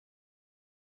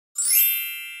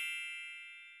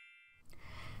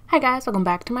Hi guys, welcome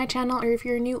back to my channel, or if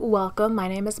you're new, welcome. My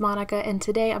name is Monica, and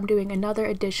today I'm doing another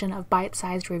edition of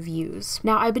bite-sized reviews.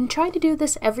 Now, I've been trying to do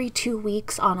this every 2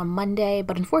 weeks on a Monday,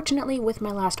 but unfortunately with my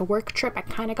last work trip, I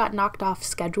kind of got knocked off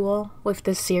schedule with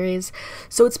this series.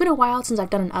 So it's been a while since I've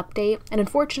done an update, and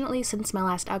unfortunately since my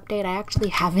last update, I actually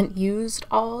haven't used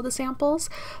all the samples,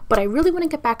 but I really want to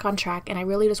get back on track, and I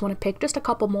really just want to pick just a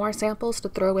couple more samples to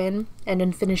throw in, and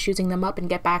then finish using them up and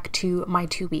get back to my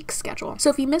 2-week schedule. So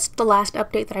if you missed the last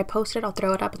update that I posted, I'll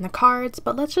throw it up in the cards,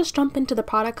 but let's just jump into the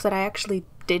products that I actually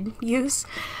did use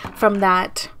from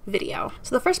that video.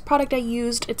 So the first product I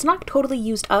used, it's not totally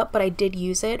used up, but I did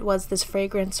use it, was this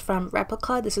fragrance from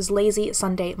Replica. This is Lazy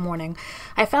Sunday Morning.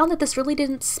 I found that this really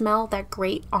didn't smell that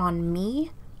great on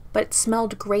me, but it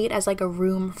smelled great as like a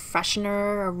room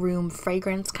freshener, a room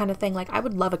fragrance kind of thing. Like, I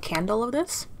would love a candle of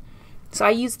this. So I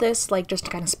used this like just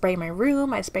to kind of spray my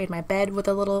room. I sprayed my bed with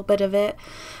a little bit of it,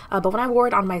 but when I wore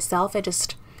it on myself,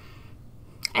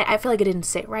 I feel like it didn't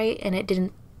sit right and it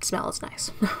didn't smell as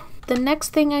nice. The next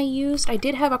thing I used, I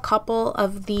did have a couple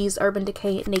of these Urban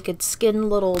Decay Naked Skin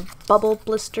little bubble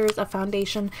blisters of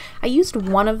foundation. I used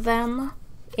one of them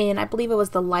in, I believe it was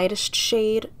the lightest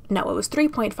shade. No, it was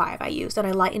 3.5 I used, and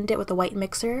I lightened it with a white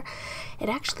mixer. It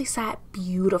actually sat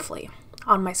beautifully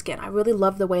on my skin. I really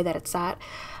love the way that it sat.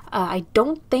 I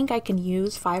don't think I can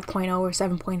use 5.0 or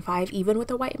 7.5 even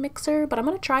with a white mixer, but I'm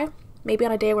gonna try. Maybe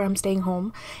on a day where I'm staying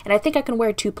home, and I think I can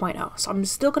wear 2.0, so I'm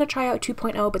still going to try out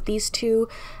 2.0, but these two,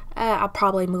 I'll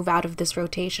probably move out of this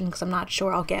rotation because I'm not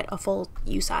sure I'll get a full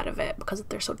use out of it because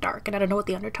they're so dark, and I don't know what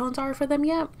the undertones are for them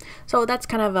yet, so that's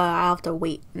kind of I'll have to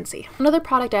wait and see. Another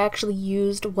product I actually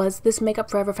used was this Makeup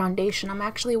Forever foundation. I'm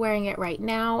actually wearing it right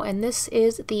now, and this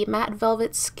is the Matte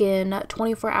Velvet Skin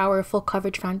 24-Hour Full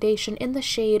Coverage Foundation in the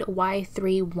shade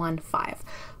Y315.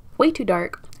 Way too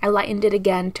dark. I lightened it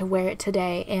again to wear it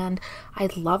today, and I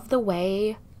love the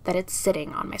way that it's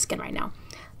sitting on my skin right now.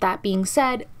 That being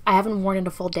said, I haven't worn it a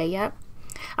full day yet.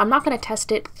 I'm not going to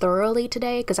test it thoroughly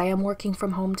today because I am working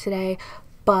from home today,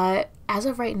 but as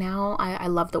of right now, I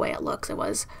love the way it looks. It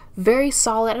was very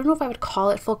solid. I don't know if I would call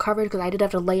it full coverage because I did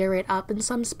have to layer it up in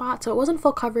some spots, so it wasn't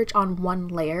full coverage on one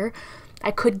layer. I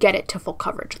could get it to full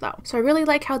coverage though. So I really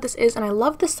like how this is, and I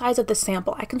love the size of the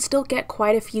sample. I can still get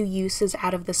quite a few uses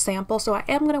out of this sample, so I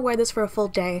am going to wear this for a full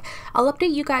day. I'll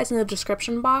update you guys in the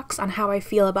description box on how I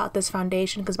feel about this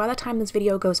foundation, because by the time this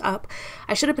video goes up,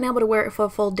 I should have been able to wear it for a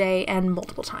full day and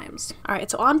multiple times.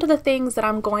 Alright, so on to the things that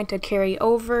I'm going to carry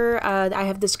over. I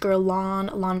have this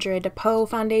Guerlain Lingerie Depot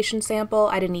foundation sample.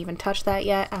 I didn't even touch that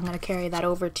yet. I'm going to carry that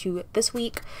over to this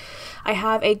week. I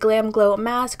have a Glam Glow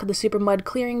mask, the Super Mud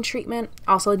Clearing Treatment.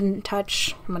 Also didn't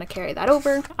touch. I'm going to carry that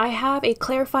over. I have a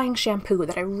clarifying shampoo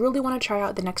that I really want to try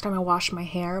out the next time I wash my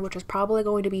hair, which is probably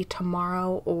going to be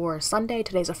tomorrow or Sunday.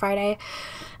 Today's a Friday.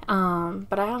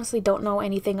 But I honestly don't know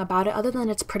anything about it other than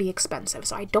it's pretty expensive.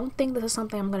 So I don't think this is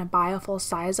something I'm going to buy a full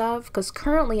size of, because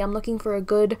currently I'm looking for a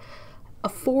good,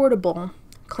 affordable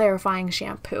clarifying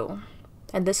shampoo.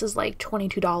 And this is like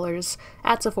 $22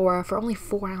 at Sephora for only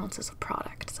 4 ounces of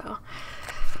product. So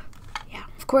yeah.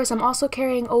 Of course, I'm also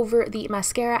carrying over the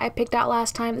mascara I picked out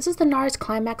last time. This is the NARS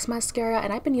Climax mascara,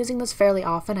 and I've been using this fairly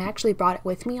often. I actually brought it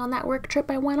with me on that work trip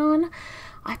I went on.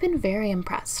 I've been very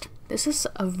impressed. This is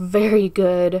a very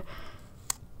good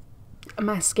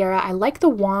mascara. I like the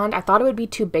wand. I thought it would be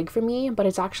too big for me, but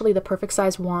it's actually the perfect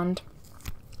size wand.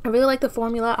 I really like the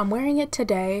formula. I'm wearing it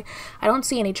today. I don't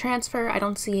see any transfer. I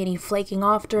don't see any flaking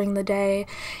off during the day.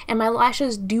 And my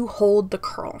lashes do hold the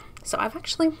curl. So I'm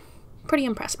actually pretty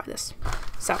impressed by this.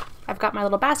 So I've got my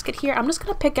little basket here. I'm just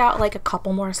going to pick out like a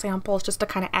couple more samples just to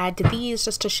kind of add to these,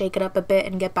 just to shake it up a bit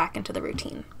and get back into the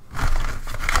routine.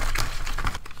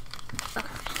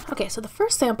 Okay, so the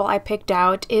first sample I picked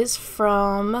out is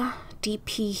from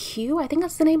DP Hue, I think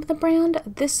that's the name of the brand.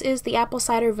 This is the Apple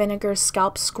Cider Vinegar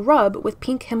Scalp Scrub with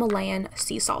Pink Himalayan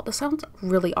Sea Salt. This sounds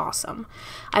really awesome.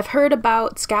 I've heard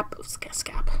about scalp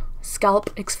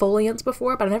exfoliants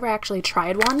before, but I've never actually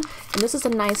tried one. And this is a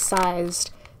nice sized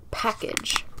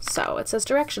package. So it says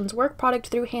directions: work product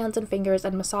through hands and fingers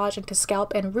and massage into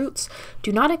scalp and roots.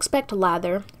 Do not expect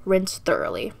lather. Rinse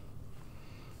thoroughly.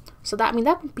 So that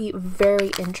would be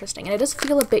very interesting, and it does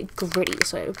feel a bit gritty,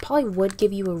 so it probably would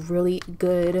give you a really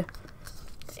good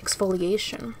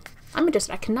exfoliation. I'm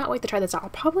interested. I cannot wait to try this out. I'll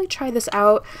probably try this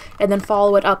out and then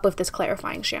follow it up with this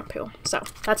clarifying shampoo. So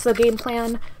that's the game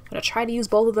plan. I'm going to try to use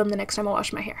both of them the next time I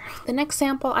wash my hair. The next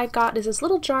sample I got is this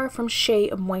little jar from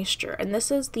Shea Moisture, and this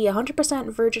is the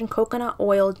 100% virgin coconut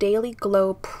oil daily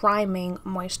glow priming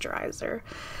moisturizer.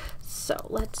 So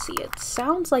let's see. It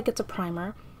sounds like it's a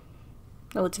primer.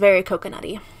 Oh, it's very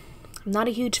coconutty. I'm not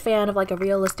a huge fan of like a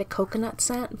realistic coconut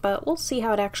scent, but we'll see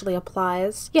how it actually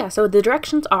applies. Yeah, so the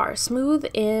directions are: smooth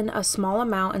in a small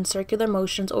amount in circular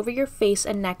motions over your face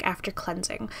and neck after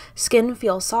cleansing. Skin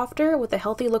feels softer with a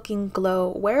healthy looking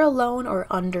glow. Wear alone or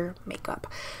under makeup.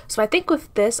 So I think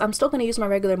with this, I'm still going to use my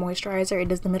regular moisturizer.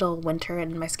 It is the middle of winter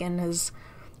and my skin has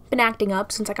been acting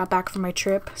up since I got back from my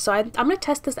trip. So I'm going to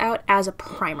test this out as a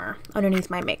primer underneath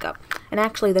my makeup. And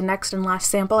actually the next and last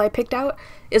sample I picked out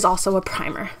is also a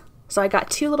primer. So I got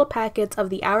 2 little packets of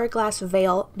the Hourglass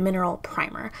Veil Mineral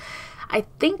Primer. I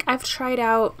think I've tried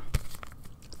out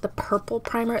the purple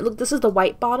primer. Look, this is the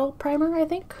white bottle primer, I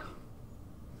think.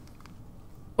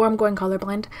 Or I'm going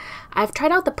colorblind. I've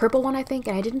tried out the purple one, I think,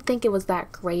 and I didn't think it was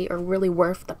that great or really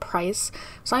worth the price.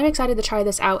 So I'm excited to try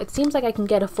this out. It seems like I can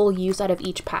get a full use out of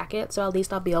each packet, so at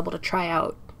least I'll be able to try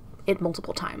out it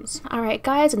multiple times. Alright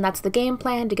guys, and that's the game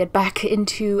plan, to get back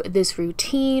into this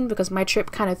routine because my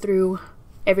trip kind of threw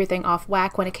everything off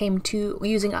whack when it came to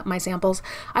using up my samples.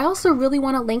 I also really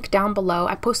want to link down below,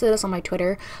 I posted this on my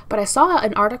Twitter, but I saw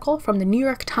an article from the New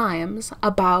York Times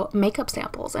about makeup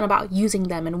samples and about using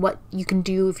them and what you can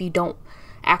do if you don't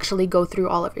actually go through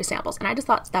all of your samples. And I just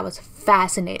thought that was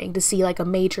fascinating to see like a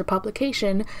major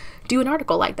publication do an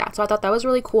article like that. So I thought that was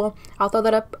really cool. I'll throw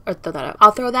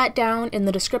that down in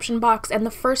the description box and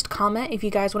the first comment if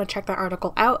you guys want to check that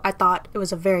article out. I thought it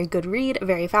was a very good read,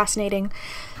 very fascinating.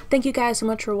 Thank you guys so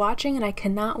much for watching, and I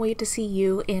cannot wait to see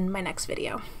you in my next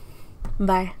video.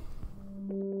 Bye.